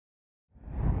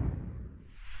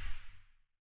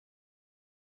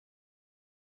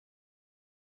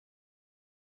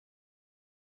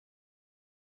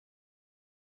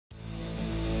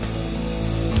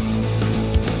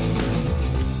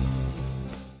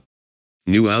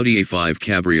New Audi A5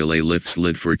 Cabriolet lifts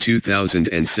lid for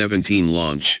 2017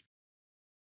 launch.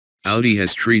 Audi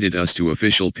has treated us to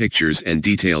official pictures and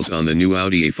details on the new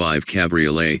Audi A5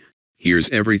 Cabriolet. Here's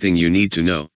everything you need to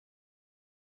know.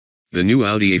 The new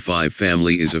Audi A5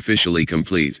 family is officially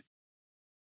complete.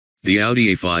 The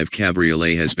Audi A5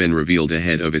 Cabriolet has been revealed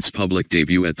ahead of its public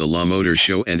debut at the La Motor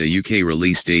Show and a UK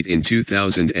release date in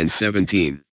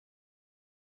 2017.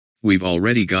 We've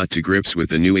already got to grips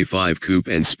with the new A5 Coupe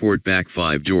and Sportback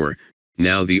 5-door,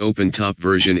 now the open-top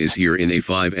version is here in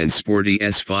A5 and sporty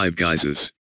S5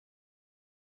 guises.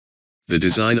 The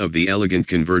design of the elegant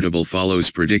convertible follows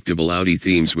predictable Audi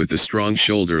themes with the strong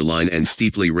shoulder line and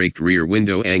steeply raked rear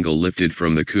window angle lifted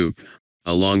from the coupe,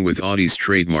 along with Audi's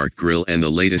trademark grille and the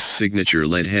latest signature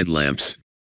LED headlamps.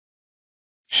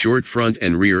 Short front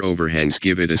and rear overhangs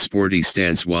give it a sporty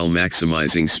stance while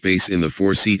maximizing space in the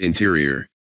four-seat interior.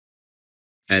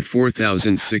 At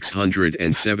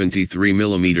 4,673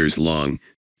 mm long,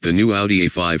 the new Audi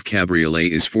A5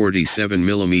 Cabriolet is 47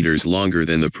 mm longer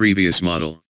than the previous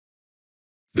model.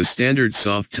 The standard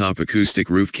soft-top acoustic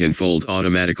roof can fold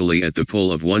automatically at the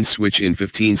pull of one switch in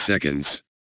 15 seconds.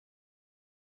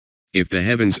 If the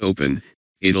heavens open,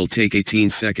 it'll take 18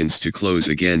 seconds to close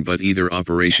again, but either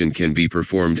operation can be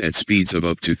performed at speeds of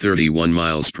up to 31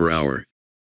 miles per hour.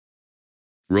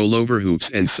 Rollover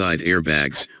hoops and side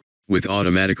airbags, with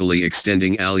automatically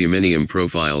extending aluminium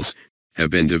profiles, have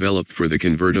been developed for the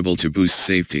convertible to boost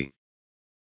safety.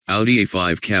 Audi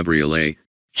A5 Cabriolet,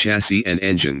 chassis and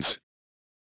engines.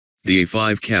 The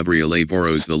A5 Cabriolet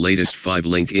borrows the latest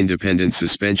 5-link independent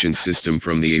suspension system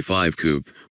from the A5 Coupe,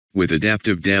 with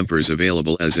adaptive dampers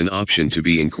available as an option to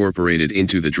be incorporated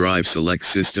into the Drive Select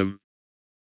system.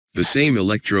 The same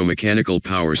electromechanical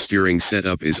power steering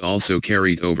setup is also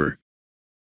carried over.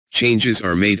 Changes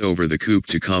are made over the coupe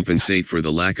to compensate for the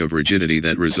lack of rigidity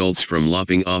that results from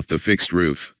lopping off the fixed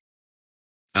roof.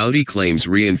 Audi claims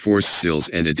reinforced sills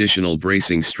and additional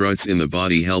bracing struts in the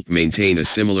body help maintain a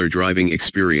similar driving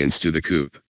experience to the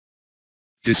coupe.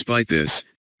 Despite this,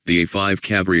 the A5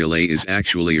 Cabriolet is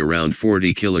actually around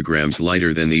 40 kilograms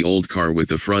lighter than the old car, with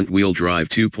the front-wheel drive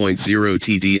 2.0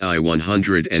 TDI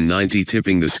 190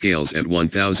 tipping the scales at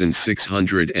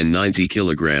 1,690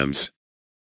 kilograms.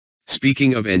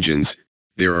 Speaking of engines,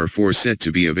 there are 4 set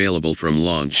to be available from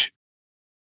launch.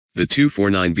 The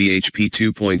 249 bhp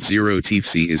 2.0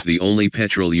 TFSI is the only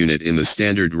petrol unit in the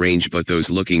standard range, but those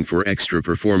looking for extra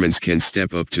performance can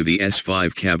step up to the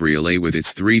S5 Cabriolet with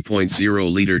its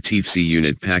 3.0-liter TFSI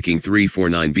unit packing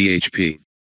 349 bhp.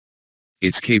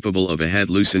 It's capable of a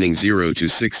head-loosening 0 to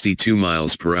 62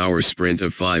 miles per hour sprint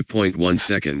of 5.1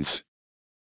 seconds.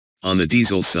 On the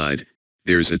diesel side,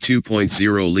 there's a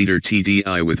 2.0-liter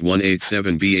TDI with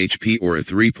 187 bhp or a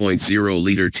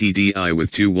 3.0-liter TDI with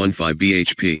 215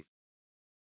 bhp.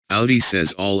 Audi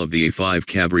says all of the A5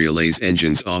 Cabriolet's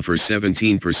engines offer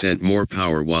 17% more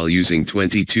power while using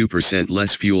 22%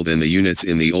 less fuel than the units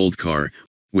in the old car,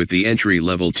 with the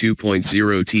entry-level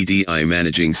 2.0 TDI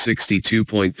managing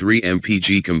 62.3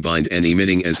 mpg combined and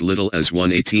emitting as little as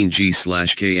 118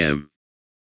 g/km.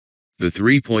 The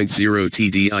 3.0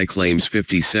 TDI claims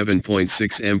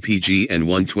 57.6 mpg and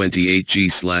 128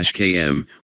 g/km,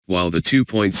 while the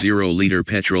 2.0-liter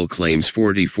petrol claims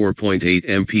 44.8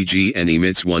 mpg and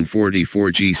emits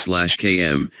 144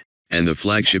 g/km, and the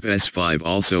flagship S5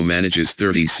 also manages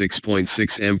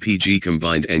 36.6 mpg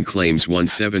combined and claims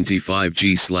 175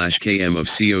 g/km of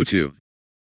CO2.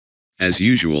 As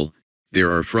usual, there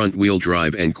are front-wheel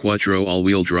drive and quattro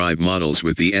all-wheel drive models,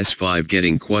 with the S5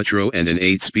 getting quattro and an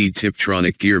 8-speed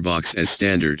Tiptronic gearbox as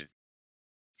standard.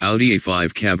 Audi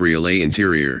A5 Cabriolet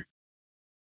interior.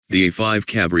 The A5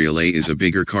 Cabriolet is a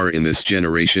bigger car in this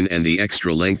generation, and the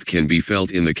extra length can be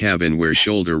felt in the cabin, where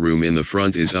shoulder room in the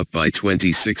front is up by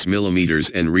 26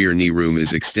 mm and rear knee room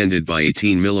is extended by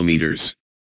 18 mm.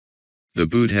 The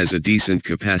boot has a decent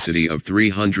capacity of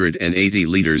 380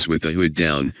 liters with the hood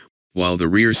down, while the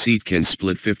rear seat can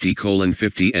split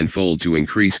 50/50 and fold to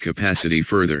increase capacity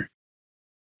further.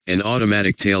 An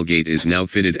automatic tailgate is now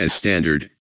fitted as standard,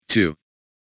 too.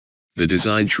 The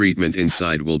design treatment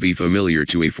inside will be familiar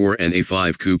to A4 and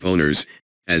A5 Coupe owners,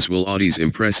 as will Audi's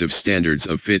impressive standards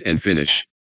of fit and finish.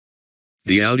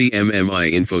 The Audi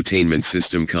MMI infotainment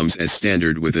system comes as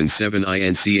standard with an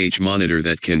 7-inch monitor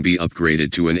that can be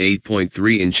upgraded to an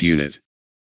 8.3-inch unit.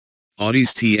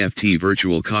 Audi's TFT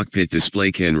virtual cockpit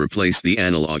display can replace the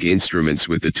analog instruments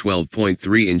with the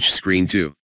 12.3-inch screen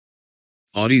too.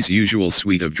 Audi's usual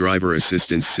suite of driver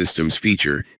assistance systems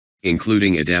feature,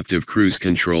 including adaptive cruise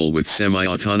control with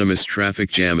semi-autonomous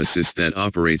traffic jam assist that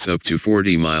operates up to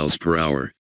 40 miles per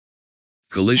hour.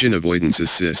 Collision avoidance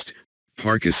assist,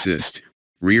 park assist,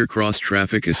 Rear cross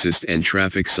traffic assist and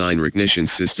traffic sign recognition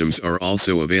systems are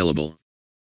also available.